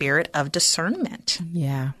a spirit of discernment?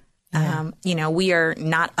 Yeah. We are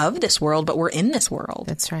not of this world, but we're in this world.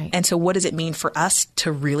 That's right. And so what does it mean for us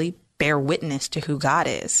to really bear witness to who God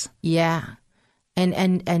is? Yeah.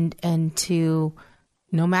 And to,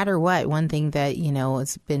 no matter what, one thing that,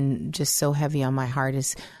 has been just so heavy on my heart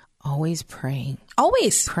is always praying.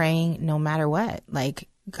 Always. Praying no matter what. Like,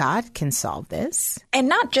 God can solve this. And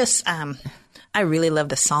not just, I really love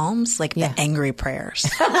the Psalms, like the angry prayers.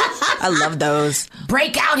 I love those.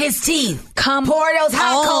 Break out his teeth. Come pour those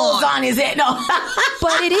hot coals on his head. No.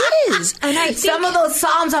 But it is. And I think some of those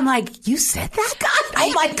Psalms, I'm like, you said that, God?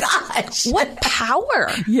 Oh my gosh. What power.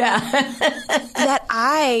 Yeah. That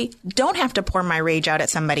I don't have to pour my rage out at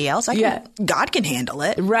somebody else. God can handle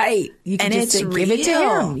it. Right. You can just give it to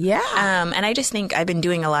him. Yeah. And I just think I've been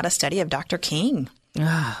doing a lot of study of Dr. King.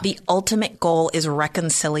 The ultimate goal is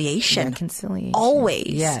reconciliation. Always.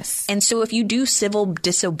 Yes. And so if you do civil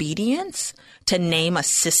disobedience to name a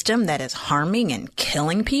system that is harming and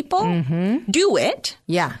killing people, do it.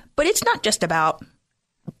 Yeah. But it's not just about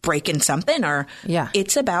breaking something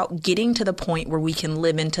it's about getting to the point where we can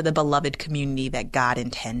live into the beloved community that God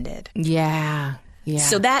intended. Yeah. Yeah.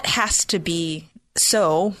 So that has to be,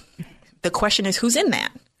 so the question is, who's in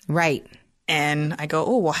that? Right. And I go,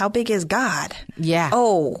 oh, well, how big is God? Yeah.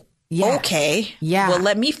 Oh, yeah. Okay. Yeah. Well,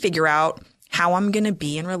 let me figure out how I'm going to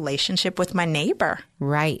be in relationship with my neighbor.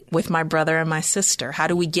 Right. With my brother and my sister. How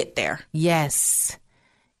do we get there? Yes.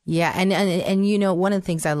 Yeah. And one of the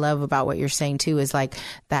things I love about what you're saying, too, is like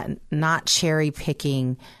that not cherry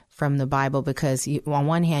picking from the Bible, because on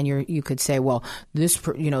one hand, you could say, well,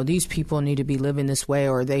 these people need to be living this way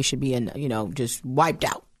or they should be just wiped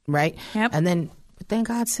out. Right. Yep. But then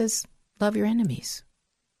God says, love your enemies.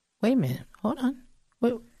 Wait a minute. Hold on.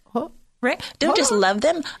 Right. Don't just love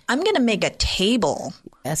them. I'm going to make a table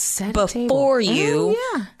before you,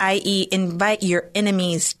 i.e. invite your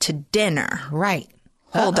enemies to dinner. Right.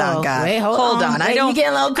 Hold on, God. Wait, hold on. I don't.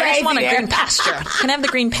 Get a little crazy. I just want a green pasture. Can I have the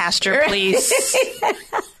green pasture, please?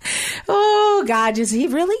 Oh, God!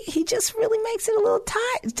 He just really makes it a little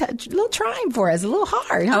trying for us, a little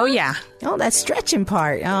hard. Huh? Oh, yeah. Oh, that stretching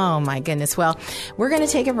part. Oh, my goodness. Well, we're going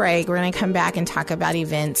to take a break. We're going to come back and talk about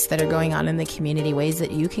events that are going on in the community, ways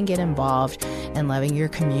that you can get involved in loving your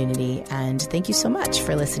community. And thank you so much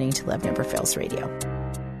for listening to Love Never Fails Radio.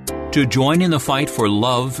 To join in the fight for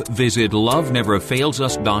love, visit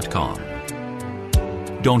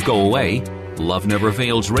loveneverfailsus.com. Don't go away. Love Never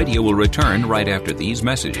Fails Radio will return right after these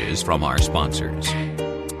messages from our sponsors.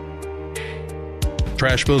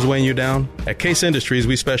 Trash bills weighing you down? At Case Industries,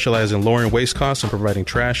 we specialize in lowering waste costs and providing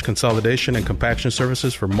trash consolidation and compaction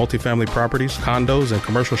services for multifamily properties, condos, and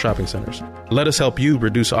commercial shopping centers. Let us help you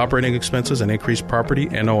reduce operating expenses and increase property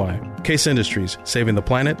NOI. Case Industries, saving the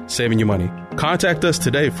planet, saving you money. Contact us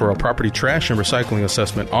today for a property trash and recycling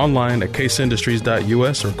assessment online at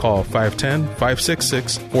caseindustries.us or call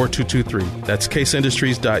 510-566-4223. That's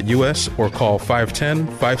caseindustries.us or call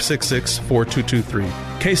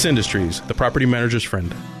 510-566-4223. Case Industries, the property manager's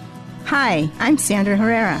friend. Hi, I'm Sandra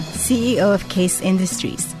Herrera, CEO of Case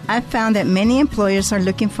Industries. I've found that many employers are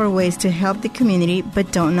looking for ways to help the community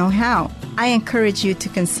but don't know how. I encourage you to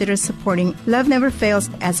consider supporting Love Never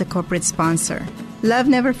Fails as a corporate sponsor. Love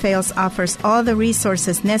Never Fails offers all the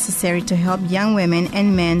resources necessary to help young women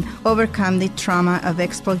and men overcome the trauma of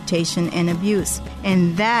exploitation and abuse.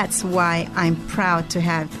 And that's why I'm proud to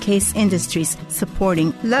have Case Industries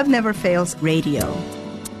supporting Love Never Fails Radio.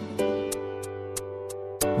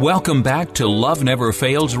 Welcome back to Love Never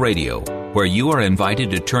Fails Radio, where you are invited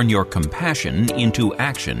to turn your compassion into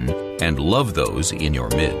action and love those in your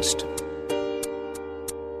midst.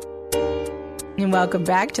 And welcome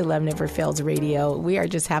back to Love Never Fails Radio. We are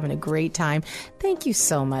just having a great time. Thank you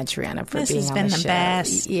so much, Rihanna, for being on the show. This has been the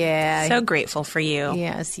best. Yeah. So grateful for you.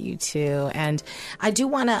 Yes, you too. And I do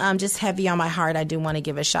want to, just heavy on my heart, I do want to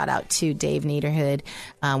give a shout out to Dave Niederhood.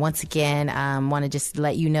 Once again, want to just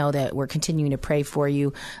let you know that we're continuing to pray for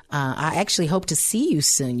you. I actually hope to see you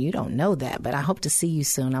soon. You don't know that, but I hope to see you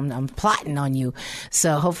soon. I'm plotting on you.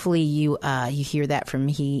 So hopefully you hear that from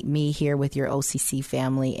me here with your OCC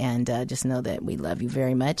family, and just know that we love you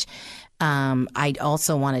very much. I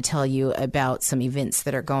also want to tell you about some events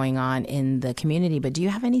that are going on in the community, but do you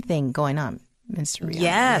have anything going on, Mr. Rihanna?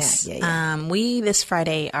 Yes. Yeah. We, this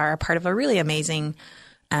Friday, are a part of a really amazing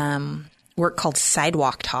work called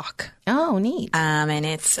Sidewalk Talk. Oh, neat. And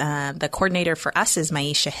it's the coordinator for us is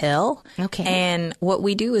Maisha Hill. Okay. And what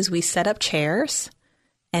we do is we set up chairs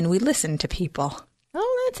and we listen to people.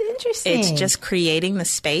 Oh, that's interesting. It's just creating the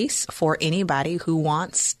space for anybody who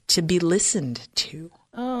wants to be listened to.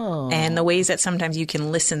 Oh. And the ways that sometimes you can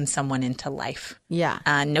listen someone into life. Yeah.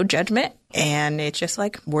 No judgment. And it's just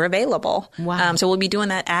like, we're available. Wow. So we'll be doing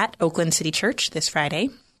that at Oakland City Church this Friday.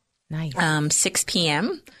 Nice. 6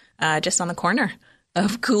 p.m., just on the corner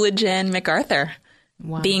of Coolidge and MacArthur.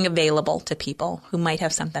 Wow. Being available to people who might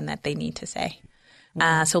have something that they need to say.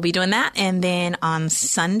 So we'll be doing that. And then on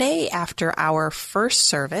Sunday, after our first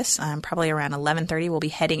service, probably around 11:30, we'll be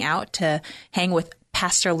heading out to hang with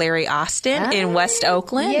Pastor Larry Austin in West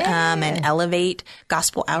Oakland and elevate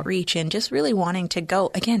gospel outreach and just really wanting to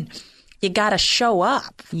go. Again, you got to show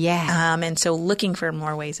up. Yeah. And so looking for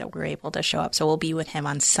more ways that we're able to show up. So we'll be with him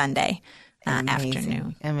on Sunday.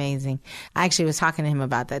 Afternoon. Amazing. I actually was talking to him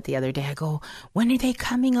about that the other day. I go, when are they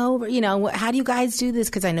coming over? You know, how do you guys do this?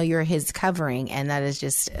 Because I know you're his covering, and that is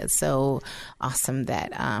just so awesome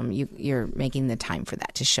that you're making the time for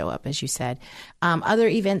that to show up, as you said. Other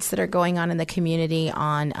events that are going on in the community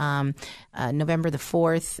on November the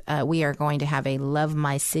 4th, we are going to have a Love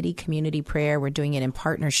My City community prayer. We're doing it in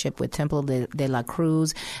partnership with Temple de la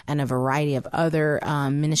Cruz and a variety of other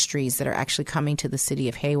ministries that are actually coming to the city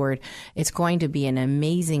of Hayward. It's going to be an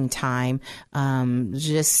amazing time.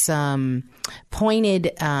 Just some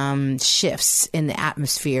pointed shifts in the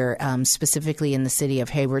atmosphere, specifically in the city of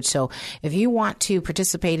Hayward. So if you want to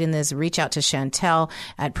participate in this, reach out to Chantel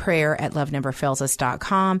at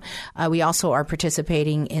prayer@loveneverfailsus.com. We also are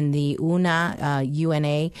participating in the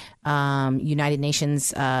UNA, United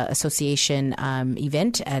Nations Association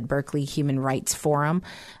event at Berkeley Human Rights Forum.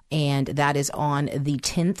 And that is on the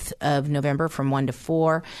 10th of November from 1 to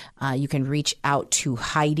 4. You can reach out to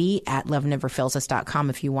Heidi at loveneverfailsus.com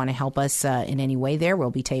if you want to help us in any way there.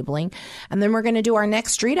 We'll be tabling. And then we're going to do our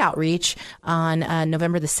next street outreach on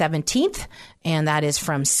November the 17th. And that is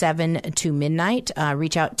from 7 to midnight.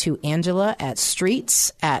 Reach out to Angela at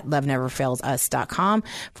streets@loveneverfailsus.com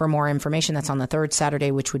for more information. That's on the third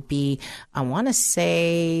Saturday, which would be, I want to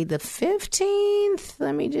say, the 15th.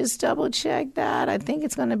 Let me just double check that. I think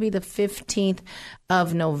it's going to be the 15th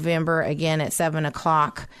of November, again at 7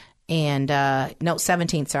 o'clock. And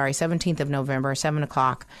 17th of November, 7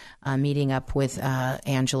 o'clock, meeting up with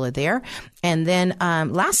Angela there. And then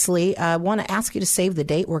lastly, I want to ask you to save the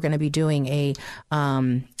date. We're going to be doing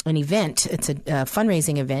an event. It's a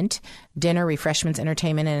fundraising event, dinner, refreshments,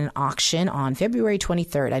 entertainment, and an auction on February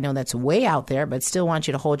 23rd. I know that's way out there, but still want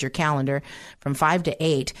you to hold your calendar from 5 to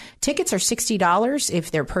 8. Tickets are $60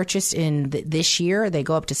 if they're purchased in this year. They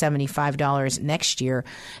go up to $75 next year.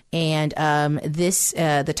 And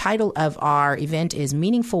the title of our event is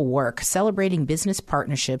Meaningful Work, Celebrating Business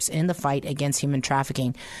Partnerships in the fight against human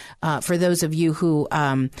trafficking. For those of you who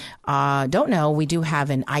don't know, we do have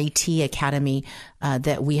an IT academy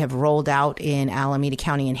that we have rolled out in Alameda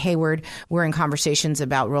County and Hayward. We're in conversations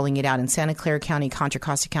about rolling it out in Santa Clara County, Contra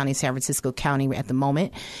Costa County, San Francisco County at the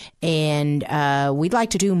moment. And we'd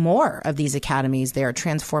like to do more of these academies. They are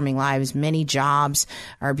transforming lives. Many jobs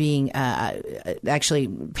are being actually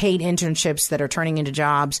paid internships that are turning into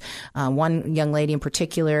jobs. One young lady in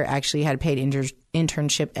particular actually had a paid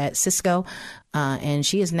internship at Cisco. And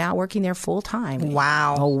she is now working there full time.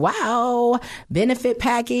 Wow. Oh, wow. Benefit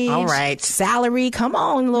package. All right. Salary. Come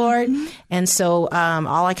on, Lord. Mm-hmm. And so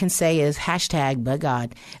all I can say is hashtag but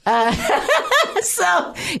God.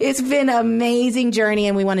 So it's been an amazing journey,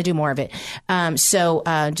 and we want to do more of it. So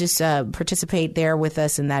just participate there with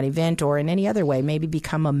us in that event or in any other way. Maybe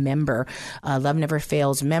become a member. Love Never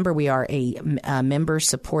Fails member. We are a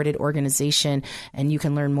member-supported organization, and you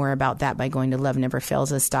can learn more about that by going to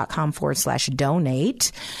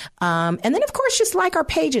loveneverfailsus.com/donate. And then, of course, just like our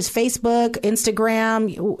pages, Facebook,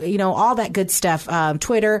 Instagram, all that good stuff,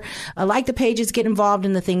 Twitter. Like the pages, get involved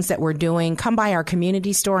in the things that we're doing. Come by our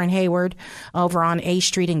community store in Hayward over on A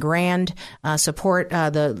Street in Grand. Support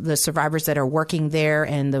the survivors that are working there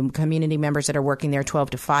and the community members that are working there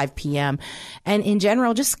 12 to 5 p.m. And in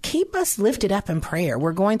general, just keep us lifted up in prayer.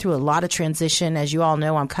 We're going through a lot of transition. As you all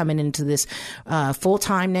know, I'm coming into this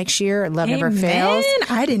full-time next year. Love Never Fails.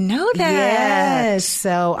 I didn't know that. Yes.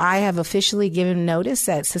 So I have officially given notice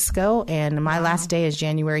at Cisco, and my last day is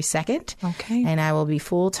January 2nd. Okay. And I will be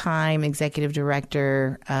full-time executive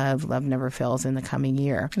director of Love Never Fails in the coming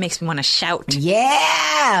year. Makes me want to shout.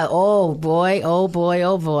 Yeah. Oh, boy. Oh, boy.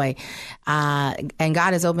 Oh, boy. And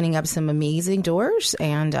God is opening up some amazing doors,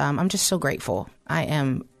 and I'm just so grateful. I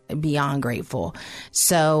am beyond grateful.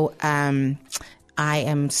 So I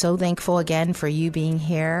am so thankful again for you being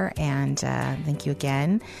here, and thank you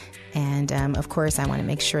again. And, of course, I want to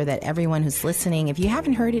make sure that everyone who's listening, if you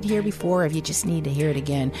haven't heard it here before, if you just need to hear it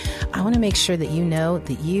again, I want to make sure that you know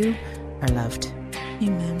that you are loved.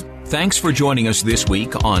 Amen. Thanks for joining us this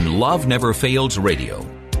week on Love Never Fails Radio.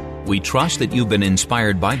 We trust that you've been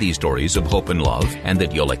inspired by these stories of hope and love, and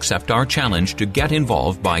that you'll accept our challenge to get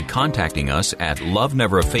involved by contacting us at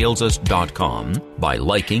loveneverfailsus.com, by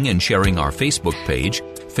liking and sharing our Facebook page,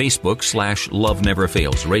 Facebook/Love Never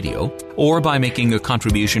Fails Radio, or by making a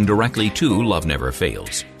contribution directly to Love Never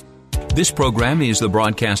Fails. This program is the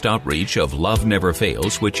broadcast outreach of Love Never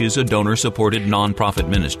Fails, which is a donor-supported nonprofit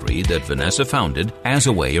ministry that Vanessa founded as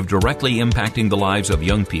a way of directly impacting the lives of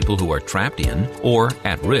young people who are trapped in or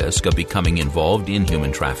at risk of becoming involved in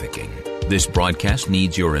human trafficking. This broadcast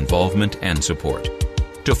needs your involvement and support.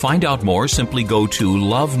 To find out more, simply go to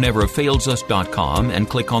loveneverfailsus.com and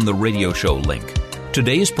click on the radio show link.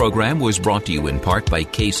 Today's program was brought to you in part by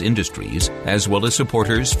Case Industries, as well as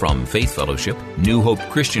supporters from Faith Fellowship, New Hope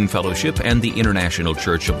Christian Fellowship, and the International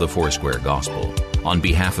Church of the Foursquare Gospel. On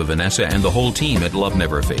behalf of Vanessa and the whole team at Love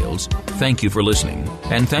Never Fails, thank you for listening.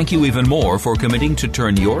 And thank you even more for committing to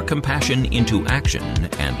turn your compassion into action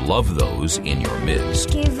and love those in your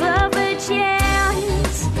midst. Give up a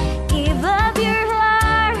chance. Give up your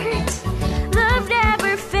heart. Love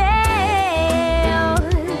never fails.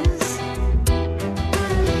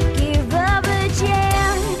 Give up a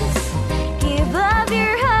chance. Give up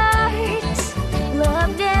your heart.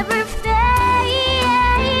 Love never fails.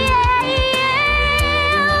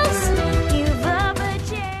 Give up a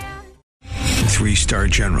chance. 3-star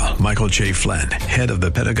General Michael J. Flynn, head of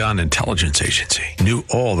the Pentagon Intelligence Agency, knew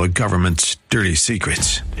all the government's dirty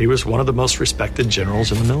secrets. He was one of the most respected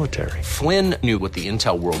generals in the military. Flynn knew what the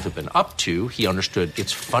intel world had been up to. He understood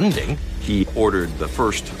its funding. He ordered the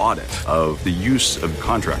first audit of the use of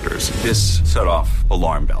contractors. This set off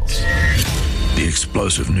alarm bells. The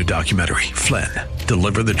explosive new documentary, Flynn,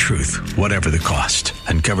 Deliver the Truth, Whatever the Cost,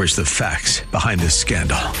 uncovers the facts behind this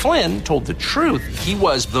scandal. Flynn told the truth. He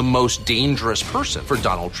was the most dangerous person for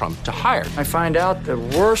Donald Trump to hire. I find out the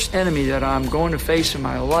worst enemy that I'm going to face in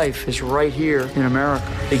my life is right here in America.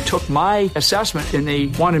 They took my assessment and they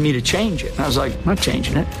wanted me to change it. And I was like, I'm not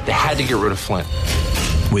changing it. They had to get rid of Flynn.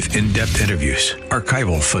 With in-depth interviews,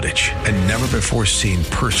 archival footage, and never-before-seen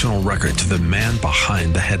personal records of the man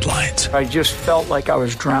behind the headlines. I just felt like I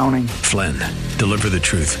was drowning. Flynn, Deliver the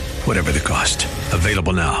Truth, Whatever the Cost.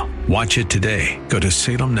 Available now. Watch it today. Go to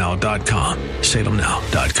salemnow.com.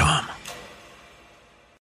 salemnow.com.